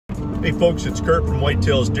Hey folks, it's Kurt from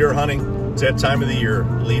Whitetails Deer Hunting. It's that time of the year.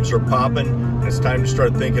 Leaves are popping, and it's time to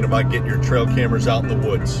start thinking about getting your trail cameras out in the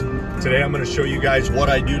woods. Today I'm going to show you guys what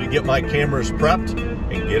I do to get my cameras prepped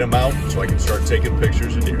and get them out so I can start taking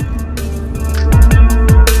pictures of deer.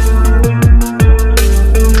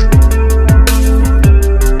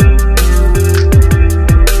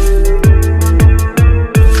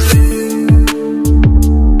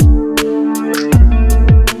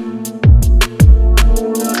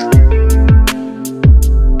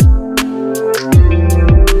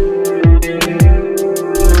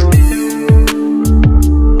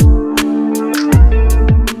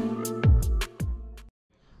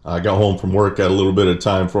 I got home from work, got a little bit of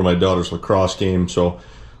time for my daughter's lacrosse game, so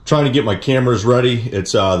trying to get my cameras ready.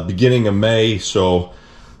 It's the beginning of May, so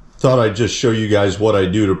thought I'd just show you guys what I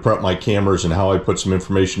do to prep my cameras and how I put some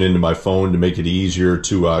information into my phone to make it easier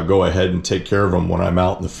to go ahead and take care of them when I'm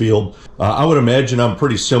out in the field. I would imagine I'm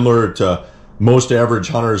pretty similar to most average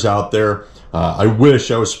hunters out there. I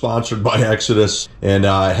wish I was sponsored by Exodus and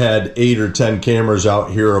I had 8 or 10 cameras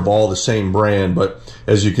out here of all the same brand, but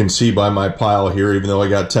as you can see by my pile here, even though I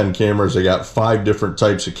got 10 cameras, I got 5 different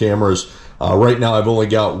types of cameras. Right now I've only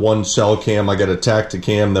got one cell cam. I got a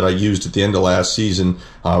Tacticam that I used at the end of last season.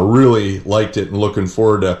 Really liked it and looking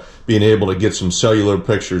forward to being able to get some cellular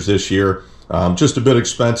pictures this year. Just a bit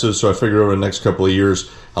expensive, so I figure over the next couple of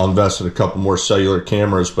years I'll invest in a couple more cellular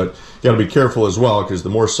cameras, but you got to be careful as well, because the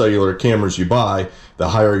more cellular cameras you buy, the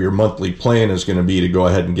higher your monthly plan is going to be to go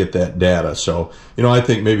ahead and get that data. So, you know, I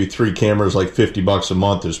think maybe 3 cameras, like $50 a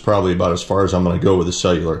month, is probably about as far as I'm going to go with the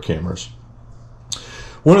cellular cameras.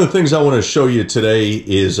 One of the things I want to show you today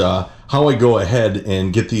is how I go ahead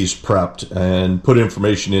and get these prepped and put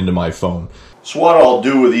information into my phone. So what I'll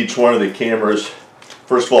do with each one of the cameras,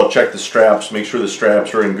 first of all, check the straps, make sure the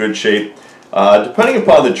straps are in good shape. Depending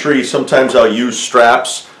upon the tree, sometimes I'll use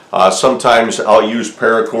straps, sometimes I'll use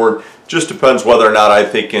paracord. Just depends whether or not I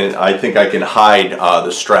think I can hide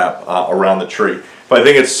the strap around the tree. If I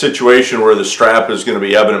think it's a situation where the strap is going to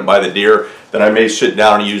be evident by the deer, then I may sit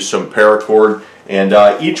down and use some paracord. And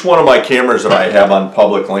each one of my cameras that I have on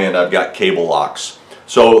public land, I've got cable locks.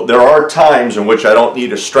 So there are times in which I don't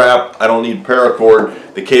need a strap, I don't need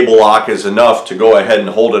paracord. The cable lock is enough to go ahead and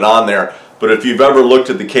hold it on there. But if you've ever looked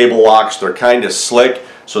at the cable locks, they're kind of slick.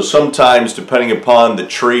 So sometimes, depending upon the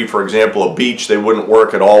tree, for example, a beech, they wouldn't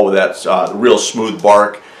work at all with that real smooth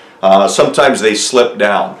bark. Sometimes they slip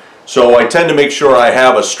down. So I tend to make sure I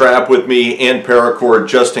have a strap with me and paracord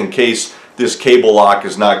just in case this cable lock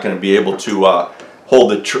is not going to be able to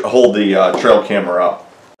hold the trail camera up.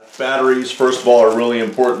 Batteries, first of all, are really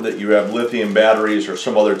important that you have lithium batteries or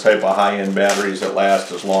some other type of high-end batteries that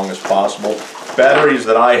last as long as possible. Batteries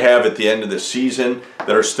that I have at the end of the season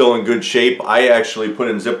that are still in good shape, I actually put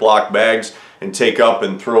in Ziploc bags and take up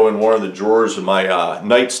and throw in one of the drawers of my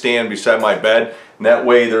nightstand beside my bed. And that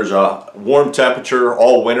way there's a warm temperature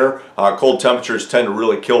all winter. Cold temperatures tend to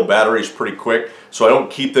really kill batteries pretty quick. So I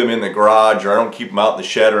don't keep them in the garage, or I don't keep them out in the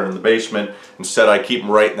shed or in the basement. Instead, I keep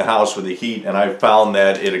them right in the house with the heat, and I've found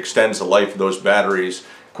that it extends the life of those batteries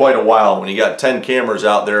quite a while. When you got 10 cameras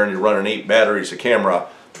out there and you're running 8 batteries a camera,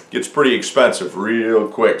 it gets pretty expensive real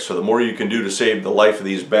quick. So the more you can do to save the life of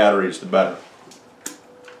these batteries, the better.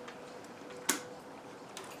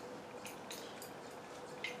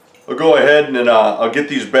 I'll go ahead and I'll get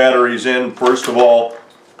these batteries in. First of all,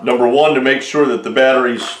 number one, to make sure that the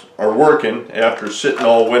batteries are working after sitting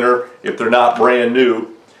all winter if they're not brand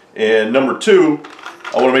new. And number two,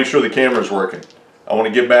 I want to make sure the camera's working. I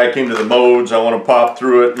want to get back into the modes. I want to pop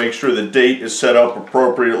through it, make sure the date is set up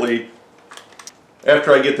appropriately.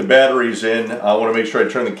 After I get the batteries in, I want to make sure I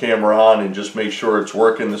turn the camera on and just make sure it's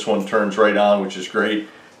working. This one turns right on, which is great. It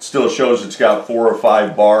still shows it's got 4 or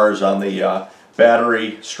 5 bars on the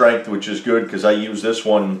battery strength, which is good because I use this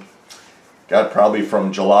one, got probably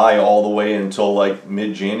from July all the way until like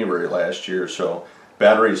mid-January last year, so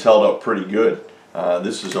batteries held up pretty good.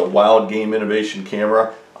 This is a Wild Game Innovation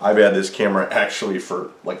camera. I've had this camera actually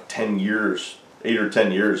for like 10 years, 8 or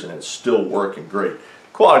 10 years, and it's still working great.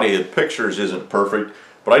 Quality of the pictures isn't perfect,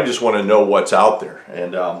 but I just want to know what's out there,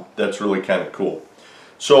 and that's really kind of cool.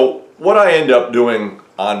 So what I end up doing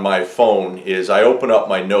on my phone is I open up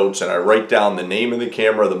my notes and I write down the name of the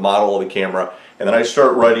camera, the model of the camera, and then I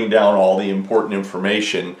start writing down all the important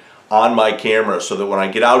information on my camera so that when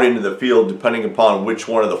I get out into the field, depending upon which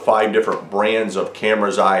one of the 5 different brands of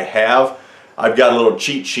cameras I have, I've got a little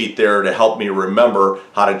cheat sheet there to help me remember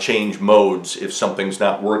how to change modes if something's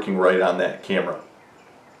not working right on that camera.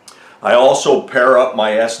 I also pair up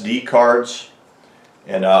my SD cards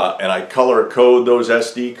and I color code those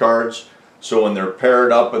SD cards, so when they're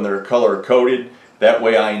paired up and they're color coded, That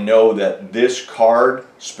way I know that this card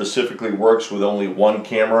specifically works with only one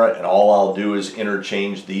camera, and all I'll do is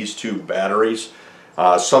interchange these two batteries.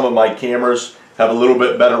 Some of my cameras have a little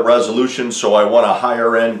bit better resolution, so I want a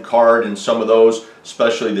higher end card in some of those,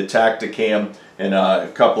 especially the Tacticam and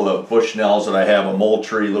a couple of Bushnells that I have, a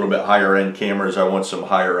Moultrie, a little bit higher end cameras. I want some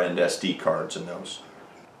higher end SD cards in those.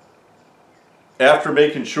 After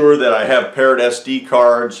making sure that I have paired SD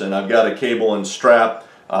cards and I've got a cable and strap,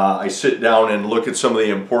 I sit down and look at some of the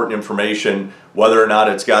important information, whether or not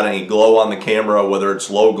it's got any glow on the camera, whether it's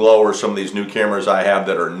low glow or some of these new cameras I have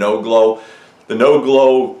that are no glow. The no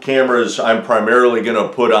glow cameras I'm primarily going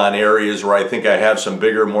to put on areas where I think I have some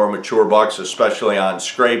bigger, more mature bucks, especially on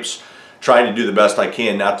scrapes, trying to do the best I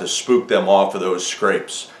can not to spook them off of those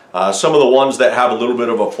scrapes. Some of the ones that have a little bit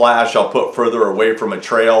of a flash I'll put further away from a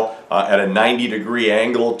trail at a 90-degree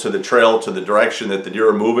angle to the trail, to the direction that the deer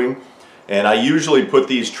are moving. And I usually put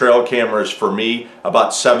these trail cameras, for me,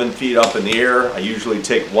 about 7 feet up in the air. I usually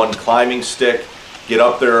take one climbing stick, get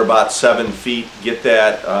up there about 7 feet, get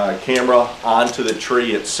that camera onto the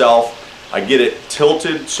tree itself. I get it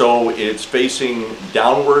tilted so it's facing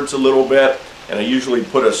downwards a little bit, and I usually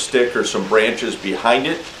put a stick or some branches behind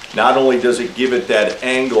it. Not only does it give it that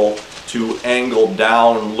angle to angle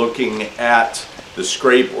down looking at the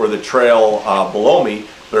scrape or the trail below me,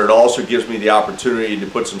 but it also gives me the opportunity to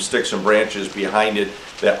put some sticks and branches behind it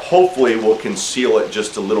that hopefully will conceal it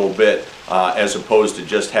just a little bit as opposed to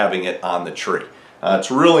just having it on the tree. It's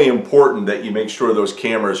really important that you make sure those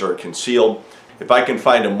cameras are concealed. If I can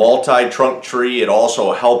find a multi-trunk tree, it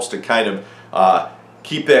also helps to kind of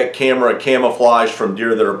keep that camera camouflaged from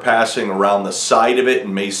deer that are passing around the side of it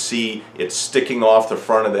and may see it sticking off the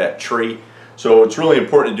front of that tree. So it's really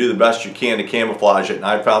important to do the best you can to camouflage it, and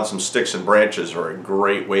I found some sticks and branches are a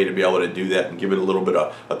great way to be able to do that and give it a little bit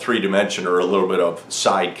of a three-dimension or a little bit of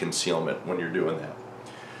side concealment when you're doing that.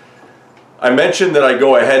 I mentioned that I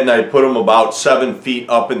go ahead and I put them about 7 feet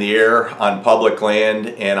up in the air on public land,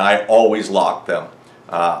 and I always lock them.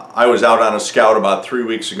 I was out on a scout about 3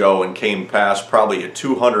 weeks ago and came past probably a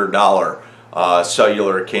 $200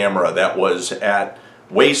 cellular camera that was at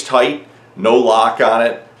waist height, no lock on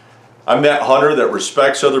it. I'm that hunter that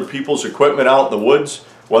respects other people's equipment out in the woods,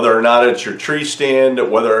 whether or not it's your tree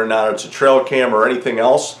stand, whether or not it's a trail cam or anything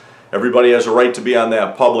else. Everybody has a right to be on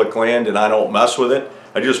that public land, and I don't mess with it.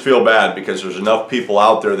 I just feel bad because there's enough people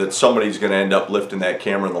out there that somebody's going to end up lifting that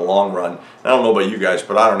camera in the long run. I don't know about you guys,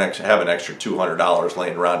 but I don't have an extra $200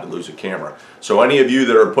 laying around to lose a camera. So any of you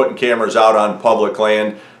that are putting cameras out on public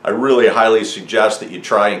land, I really highly suggest that you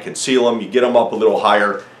try and conceal them. You get them up a little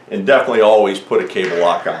higher, and definitely always put a cable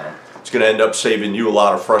lock on them. It's going to end up saving you a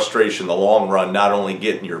lot of frustration in the long run, not only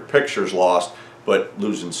getting your pictures lost, but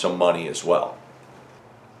losing some money as well.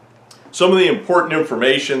 Some of the important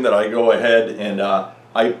information that I go ahead and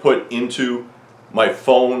I put into my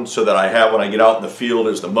phone so that I have when I get out in the field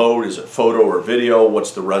is the mode. Is it photo or video?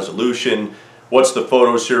 What's the resolution? What's the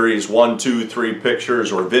photo series, 1, 2, 3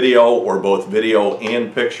 pictures, or video, or both video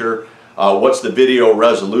and picture? What's the video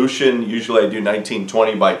resolution? Usually I do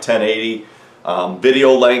 1920 by 1080.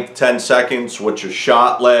 Video length 10 seconds. What's your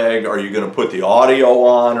shot lag? Are you going to put the audio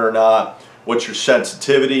on or not? What's your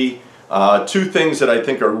sensitivity? Two things that I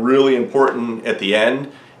think are really important at the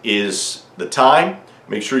end is the time.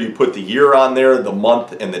 Make sure you put the year on there, the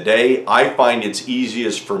month, and the day. I find it's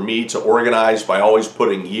easiest for me to organize by always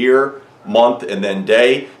putting year, month, and then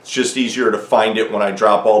day. It's just easier to find it when I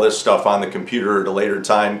drop all this stuff on the computer at a later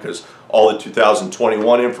time because all the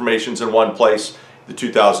 2021 information is in one place. The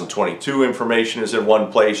 2022 information is in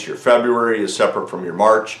one place. Your February is separate from your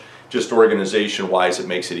March. Just organization-wise, it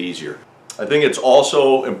makes it easier. I think it's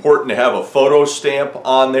also important to have a photo stamp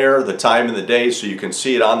on there, the time and the day, so you can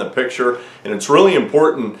see it on the picture. And it's really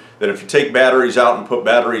important that if you take batteries out and put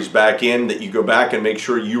batteries back in, that you go back and make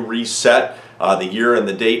sure you reset the year and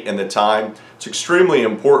the date and the time. It's extremely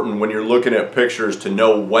important when you're looking at pictures to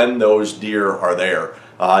know when those deer are there.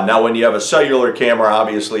 Now when you have a cellular camera,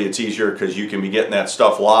 obviously it's easier because you can be getting that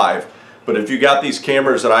stuff live. But if you got these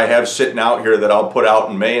cameras that I have sitting out here that I'll put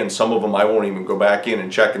out in May, and some of them I won't even go back in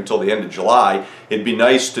and check until the end of July, it'd be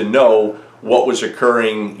nice to know what was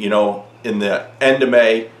occurring, you know, in the end of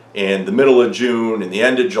May and the middle of June and the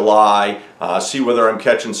end of July, see whether I'm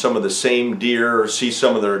catching some of the same deer, see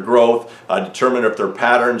some of their growth, determine if their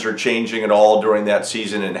patterns are changing at all during that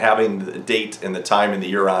season, and having the date and the time and the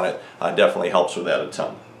year on it definitely helps with that a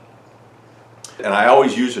ton. And I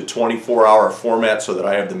always use a 24-hour format so that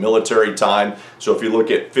I have the military time. So if you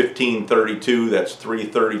look at 1532, that's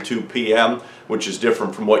 3:32 p.m., which is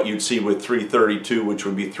different from what you'd see with 3:32, which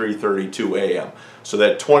would be 3:32 a.m. So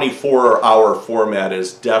that 24-hour format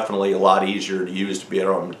is definitely a lot easier to use to be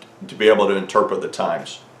able to interpret the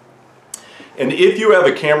times. And if you have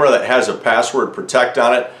a camera that has a password protect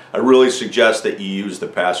on it, I really suggest that you use the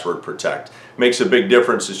password protect. It makes a big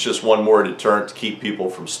difference. It's just one more deterrent to keep people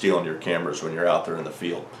from stealing your cameras when you're out there in the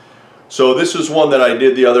field. So this is one that I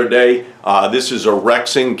did the other day. This is a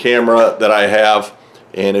Rexing camera that I have.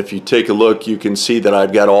 And if you take a look, you can see that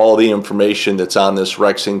I've got all the information that's on this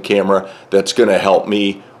Rexing camera that's going to help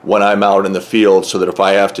me when I'm out in the field, so that if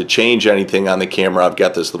I have to change anything on the camera, I've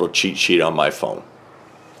got this little cheat sheet on my phone.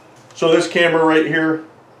 So this camera right here,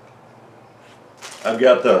 I've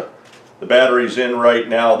got the batteries in right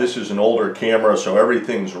now. This is an older camera, so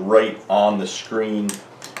everything's right on the screen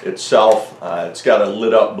itself. It's got a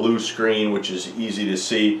lit up blue screen, which is easy to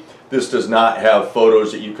see. This does not have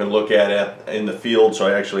photos that you can look at in the field, so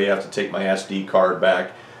I actually have to take my SD card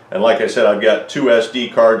back. And like I said, I've got 2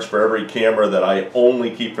 SD cards for every camera that I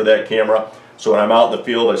only keep for that camera. So when I'm out in the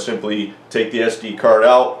field, I simply take the SD card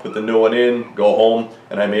out, put the new one in, go home,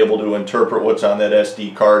 and I'm able to interpret what's on that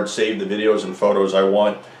SD card, save the videos and photos I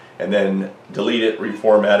want, and then delete it,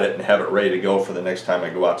 reformat it, and have it ready to go for the next time I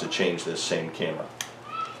go out to change this same camera.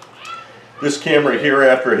 This camera here,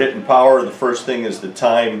 after hitting power, the first thing is the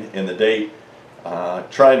time and the date.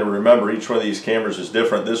 Trying to remember, each one of these cameras is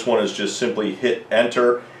different. This one is just simply hit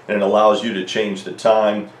enter, and it allows you to change the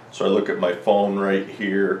time. So I look at my phone right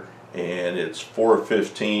here, and it's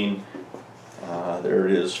 4:15. There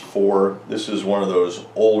it is, 4. This is one of those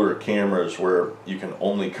older cameras where you can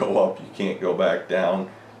only go up, you can't go back down.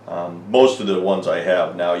 Most of the ones I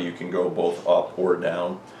have now, you can go both up or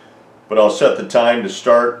down. But I'll set the time to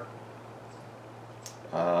start.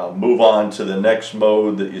 Move on to the next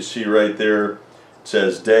mode that you see right there. It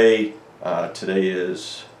says day. Today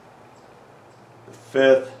is the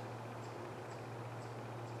 5th.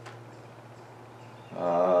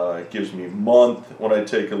 It gives me month when I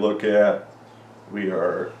take a look at. We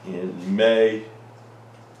are in May,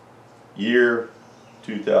 year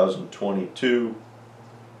 2022.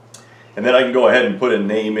 And then I can go ahead and put a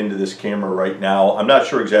name into this camera right now. I'm not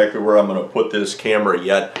sure exactly where I'm going to put this camera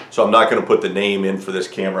yet, so I'm not going to put the name in for this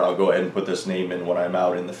camera. I'll go ahead and put this name in when I'm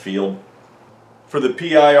out in the field. For the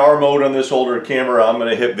PIR mode on this older camera, I'm going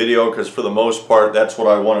to hit video because for the most part that's what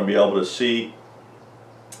I want to be able to see.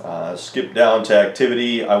 Skip down to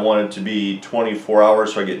activity. I want it to be 24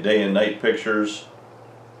 hours so I get day and night pictures.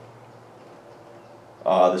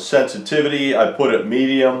 The sensitivity, I put at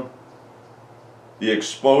medium. The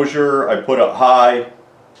exposure, I put it high.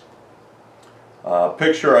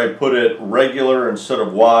 Picture, I put it regular instead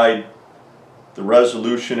of wide. The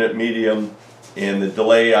resolution at medium. And the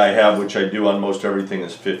delay I have, which I do on most everything,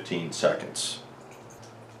 is 15 seconds.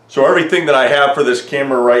 So everything that I have for this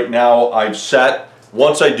camera right now, I've set.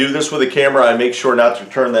 Once I do this with a camera, I make sure not to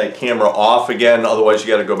turn that camera off again. Otherwise, you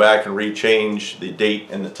got to go back and rechange the date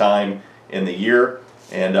and the time and the year.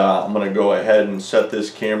 And I'm going to go ahead and set this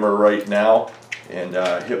camera right now and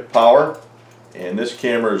hit power. And this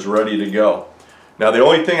camera is ready to go. Now the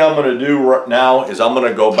only thing I'm going to do right now is I'm going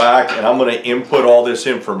to go back and I'm going to input all this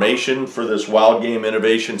information for this Wild Game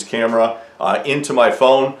Innovations camera into my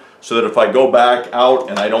phone, so that if I go back out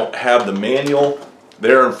and I don't have the manual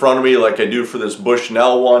there in front of me like I do for this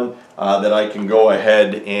Bushnell one, that I can go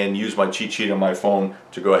ahead and use my cheat sheet on my phone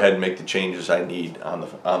to go ahead and make the changes I need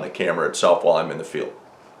on the camera itself while I'm in the field.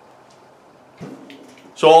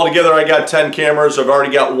 So altogether I got 10 cameras. I've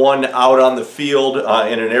already got one out on the field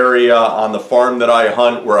in an area on the farm that I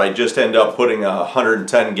hunt where I just end up putting a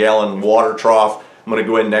 110-gallon water trough. I'm going to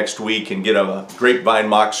go in next week and get a grapevine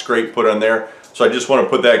mock scrape put on there. So I just want to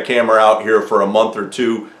put that camera out here for a month or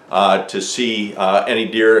two to see any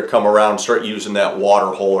deer come around, start using that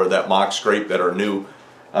water hole or that mock scrape that are new.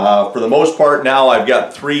 For the most part now I've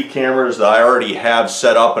got 3 cameras that I already have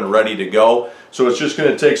set up and ready to go. So it's just going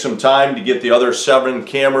to take some time to get the other 7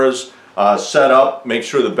 cameras set up, make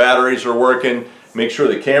sure the batteries are working, make sure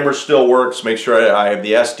the camera still works, make sure I have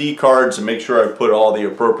the SD cards, and make sure I put all the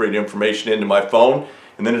appropriate information into my phone.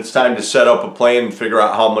 And then it's time to set up a plan and figure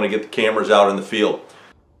out how I'm going to get the cameras out in the field.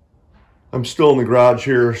 I'm still in the garage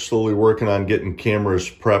here, slowly working on getting cameras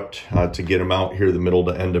prepped to get them out here the middle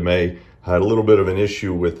to end of May. I had a little bit of an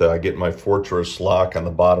issue with getting my Fortress lock on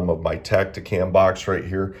the bottom of my Tacticam box right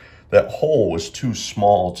here. That hole was too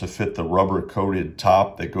small to fit the rubber coated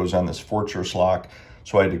top that goes on this Fortress lock.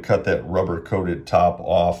 So I had to cut that rubber coated top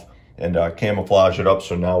off and camouflage it up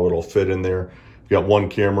so now it'll fit in there. got one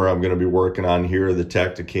camera I'm going to be working on here. The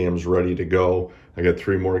Tacticam's ready to go. I got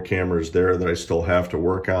 3 more cameras there that I still have to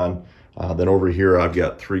work on. Then over here, I've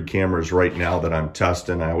got 3 cameras right now that I'm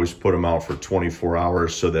testing. I always put them out for 24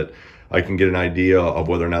 hours so that I can get an idea of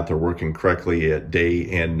whether or not they're working correctly at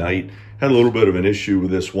day and night. Had a little bit of an issue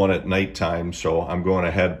with this one at nighttime, so I'm going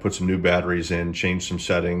ahead, put some new batteries in, changed some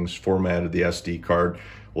settings, formatted the SD card.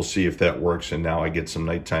 We'll see if that works, and now I get some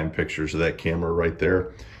nighttime pictures of that camera right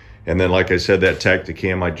there. And then, like I said, that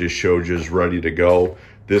Tacticam I just showed you is ready to go.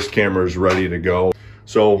 This camera is ready to go.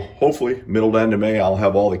 So hopefully, middle to end of May, I'll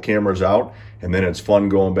have all the cameras out, and then it's fun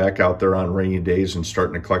going back out there on rainy days and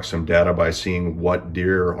starting to collect some data by seeing what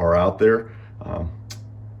deer are out there.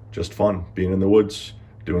 Just fun, being in the woods,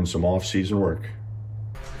 doing some off-season work.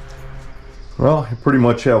 Well, I pretty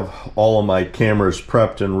much have all of my cameras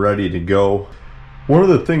prepped and ready to go. One of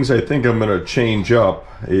the things I think I'm going to change up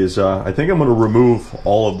is I think I'm going to remove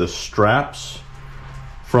all of the straps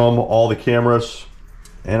from all the cameras,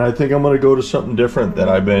 and I think I'm going to go to something different that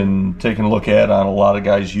I've been taking a look at on a lot of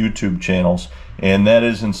guys' YouTube channels, and that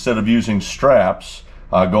is, instead of using straps,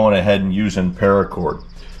 going ahead and using paracord.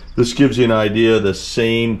 This gives you an idea of the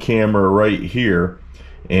same camera right here,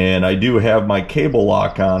 and I do have my cable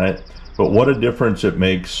lock on it, but what a difference it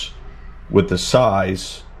makes with the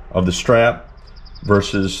size of the strap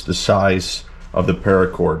versus the size of the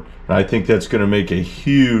paracord. And I think that's going to make a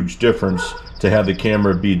huge difference to have the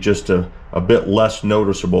camera be just a bit less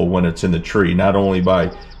noticeable when it's in the tree, not only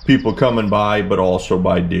by people coming by, but also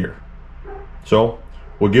by deer. So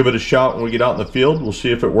we'll give it a shot when we get out in the field. We'll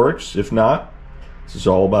see if it works. If not, this is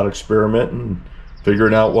all about experimenting and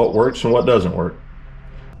figuring out what works and what doesn't work.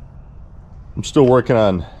 I'm still working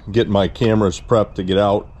on getting my cameras prepped to get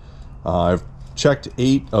out. I've checked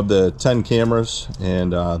 8 of the 10 cameras,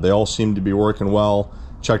 and they all seem to be working well.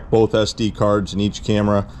 Checked both SD cards in each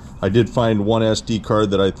camera. I did find one SD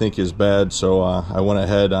card that I think is bad, so I went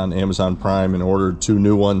ahead on Amazon Prime and ordered 2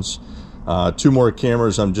 new ones. 2 more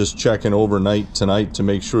cameras I'm just checking overnight tonight to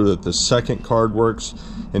make sure that the second card works.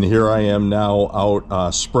 And here I am now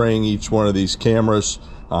out spraying each one of these cameras.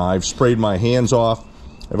 I've sprayed my hands off.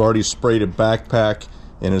 I've already sprayed a backpack.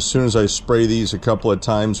 And as soon as I spray these a couple of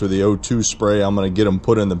times with the O2 spray, I'm going to get them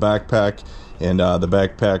put in the backpack. And the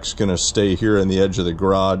backpack's going to stay here in the edge of the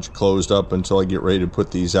garage, closed up until I get ready to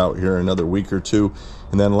put these out here in another week or 2.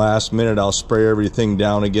 And then last minute, I'll spray everything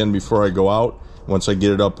down again before I go out. Once I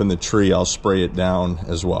get it up in the tree, I'll spray it down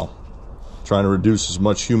as well. Trying to reduce as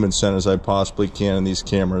much human scent as I possibly can in these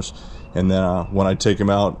cameras. And then when I take them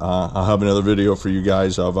out, I'll have another video for you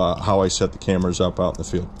guys of how I set the cameras up out in the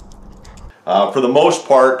field. For the most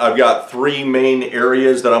part, I've got 3 main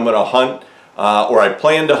areas that I'm going to hunt, or I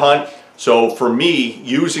plan to hunt. So for me,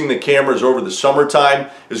 using the cameras over the summertime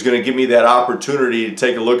is going to give me that opportunity to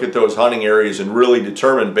take a look at those hunting areas and really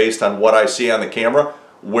determine, based on what I see on the camera,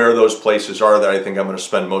 where those places are that I think I'm going to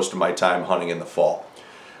spend most of my time hunting in the fall.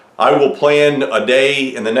 I will plan a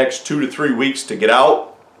day in the next 2 to 3 weeks to get out.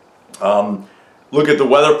 Look at the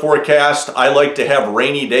weather forecast. I like to have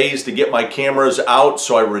rainy days to get my cameras out,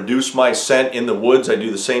 so I reduce my scent in the woods. I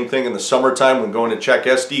do the same thing in the summertime when going to check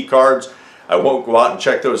SD cards. I won't go out and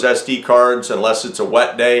check those SD cards unless it's a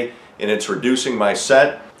wet day and it's reducing my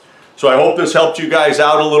scent. So I hope this helped you guys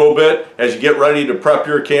out a little bit as you get ready to prep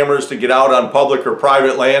your cameras to get out on public or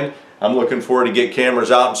private land. I'm looking forward to get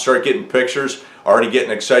cameras out and start getting pictures. Already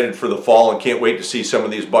getting excited for the fall and can't wait to see some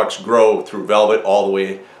of these bucks grow through velvet all the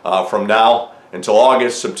way from now until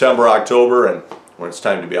August, September, October, and when it's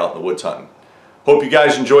time to be out in the woods hunting. Hope you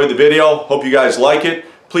guys enjoyed the video. Hope you guys like it.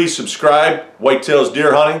 Please subscribe. Whitetails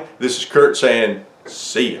Deer Hunting. This is Kurt saying,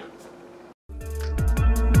 see ya.